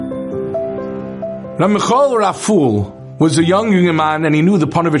Michael Raful was a young man, and he knew the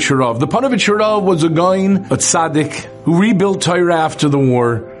Panovich Rav. The Panovich Rav was a goyin, a tzaddik, who rebuilt Torah after the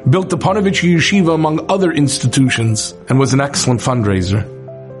war, built the Panovich Yeshiva among other institutions, and was an excellent fundraiser.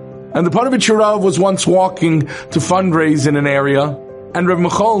 And the Panovich Rav was once walking to fundraise in an area, and Rav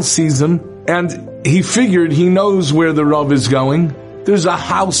Michael sees him, and he figured he knows where the Rav is going. There's a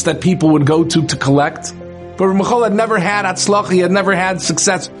house that people would go to collect. But Rav Michael had never had atzlach, he had never had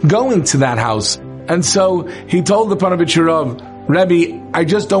success going to that house. And so he told the Panovich Rav, Rabbi, I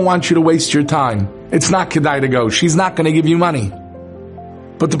just don't want you to waste your time. It's not kedai to go. She's not going to give you money.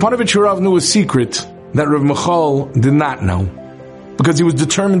 But the Panovich Rav knew a secret that Rav Michael did not know, because he was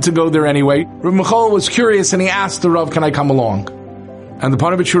determined to go there anyway. Rav Michael was curious and he asked the Rav, can I come along? And the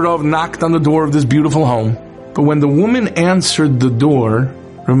Panovich Rav knocked on the door of this beautiful home. But when the woman answered the door,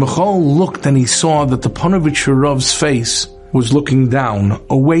 Rav Michael looked and he saw that the Panovich Rav's face was looking down,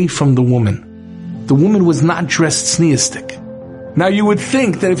 away from the woman. The woman was not dressed sneistic. Now you would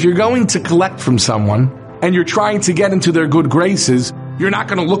think that if you're going to collect from someone and you're trying to get into their good graces, you're not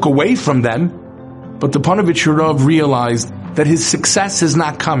going to look away from them. But the Panovich Rav realized that his success is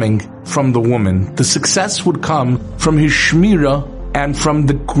not coming from the woman. The success would come from his shmirah and from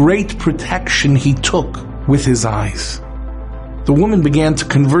the great protection he took with his eyes. The woman began to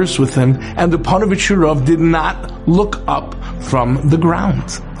converse with him, and the Panovich Rav did not look up from the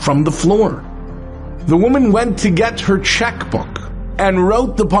ground, from the floor. The woman went to get her checkbook and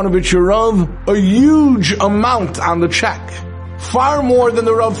wrote the Panovich Rav a huge amount on the check, far more than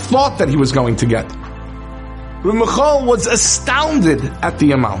the Rav thought that he was going to get. Rav Michael was astounded at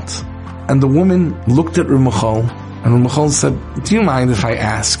the amount. And the woman looked at Rav Michael, and Rav Michael said, do you mind if I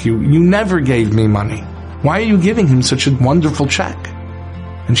ask you? You never gave me money. Why are you giving him such a wonderful check?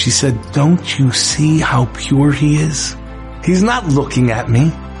 And she said, don't you see how pure he is? He's not looking at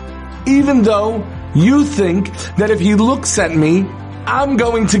me. Even though you think that if he looks at me, I'm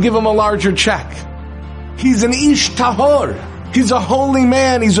going to give him a larger check. He's an ish tahor. He's a holy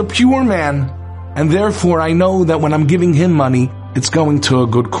man. He's a pure man. And therefore I know that when I'm giving him money, it's going to a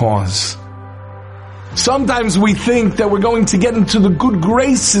good cause. Sometimes we think that we're going to get into the good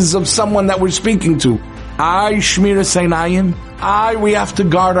graces of someone that we're speaking to. Shmiras Einayim. We have to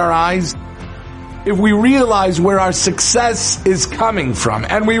guard our eyes. If we realize where our success is coming from,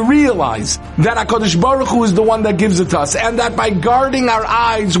 and we realize that HaKadosh Baruch Hu is the one that gives it to us, and that by guarding our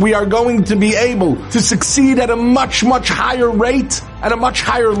eyes, we are going to be able to succeed at a much, much higher rate, at a much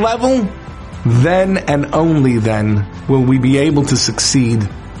higher level, then and only then will we be able to succeed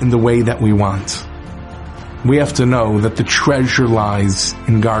in the way that we want. We have to know that the treasure lies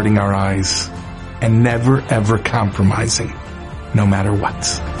in guarding our eyes and never ever compromising, no matter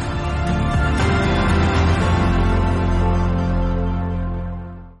what.